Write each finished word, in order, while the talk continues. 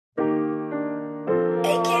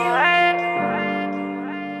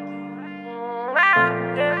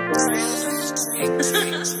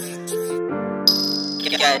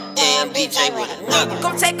goddamn DJ with a nugget.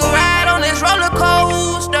 Come take a ride on this roller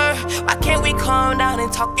coaster. Why can't we calm down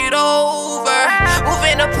and talk it over?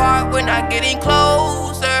 Moving apart, we're not getting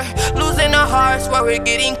closer. Losing our hearts while we're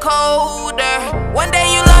getting colder. One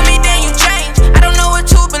day you love me, then you change. I don't know what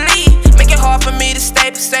to believe. Make it hard for me to stay,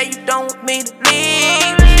 but say you don't want me to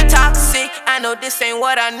leave. Toxic, I know this ain't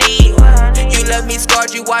what I need. You left me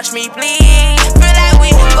scarred, you watch me bleed. Feel like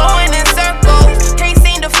we going in circles, can't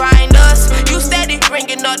seem to find us. You steady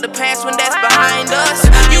bringing up the past when that's behind us.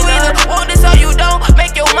 You either want this or you don't,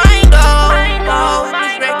 make your mind up. Oh,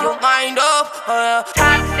 just make your mind up.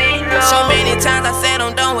 Toxic love. So many times I said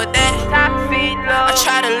I'm done with that. Toxic love. I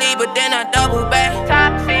try to leave but then I double back.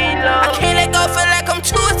 Toxic love. I can't let go, feel like I'm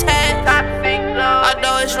too attached. Toxic love.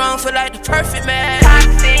 Although it's wrong, feel like the perfect man.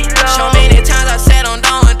 Toxic love. So many times I said I'm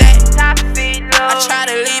done with that. Toxic love. I try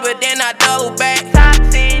to leave but then I double back.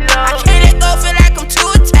 Toxic love. I can't let go, feel like I'm too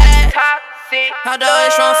attached. Toxic. Although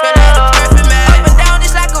it's wrong, feel like the perfect man. Up and down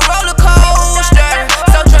just like a roller coaster.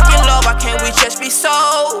 So drunk in love, why can't we just be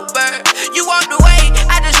sober? You walked away,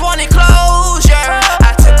 I just wanted closure.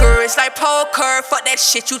 I took a risk like poker. Fuck that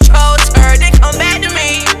shit, you chose her, then come back to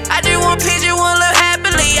me. I just want peace, you wanna live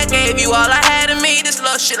happily. I gave you all I had of me. This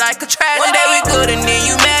love shit like a tragedy. One day we good and then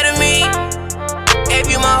you mad at me.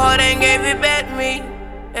 Gave you my heart and gave it back to me.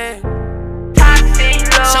 Yeah. Toxic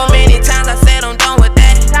love. So many times I said I'm done with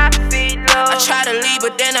that. Toxic love. I try to leave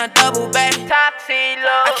but then I double back. Toxic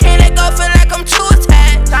love. I can't let go, feel like I'm too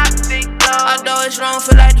attached. Toxic love. Although it's wrong,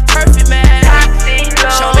 feel like the perfect man. Toxic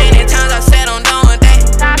love. So many times I said I'm done with that.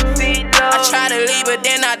 Toxic love. I try to leave but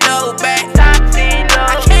then I double back. Toxic love.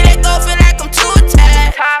 I can't let go, feel like I'm too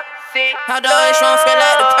attached. Toxic. Although it's wrong, feel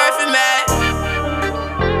like the perfect man.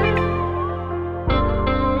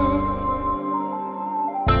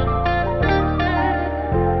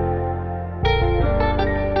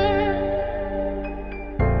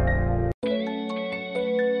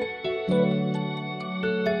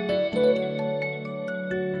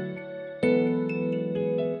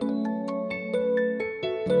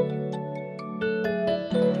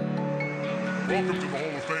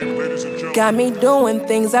 Got me doing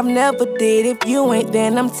things I've never did. If you ain't,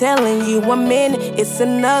 then I'm telling you I'm in it. It's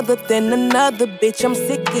another than another, bitch. I'm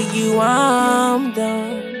sick of you, I'm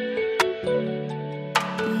done.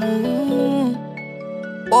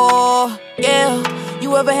 Oh, yeah.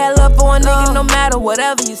 You ever had love for a nigga, no matter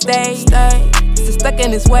whatever you stay? Still stuck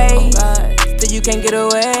in his way, still you can't get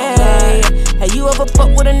away. Have you ever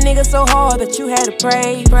fucked with a nigga so hard that you had to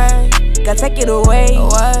pray? Gotta take it away.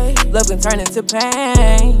 Love can turn into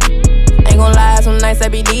pain. Ain't gon' lie, some nights I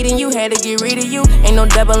be needing you. Had to get rid of you. Ain't no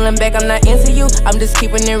doubling back, I'm not into you. I'm just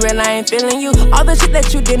keeping it real, I ain't feeling you. All the shit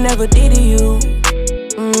that you did never did to you.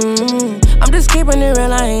 I'm just keeping it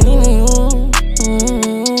real, I ain't into you.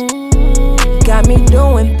 Got me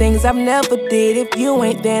doing things I've never did. If you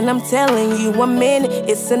ain't, then I'm telling you I'm in it.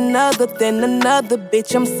 It's another than another,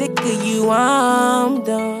 bitch. I'm sick of you, I'm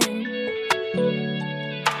done.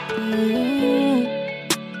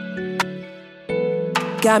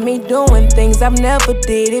 Got me doing things I've never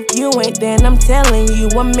did. If you ain't, then I'm telling you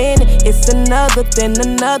I'm in it. It's another than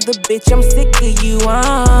another, bitch. I'm sick of you,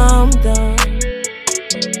 I'm done.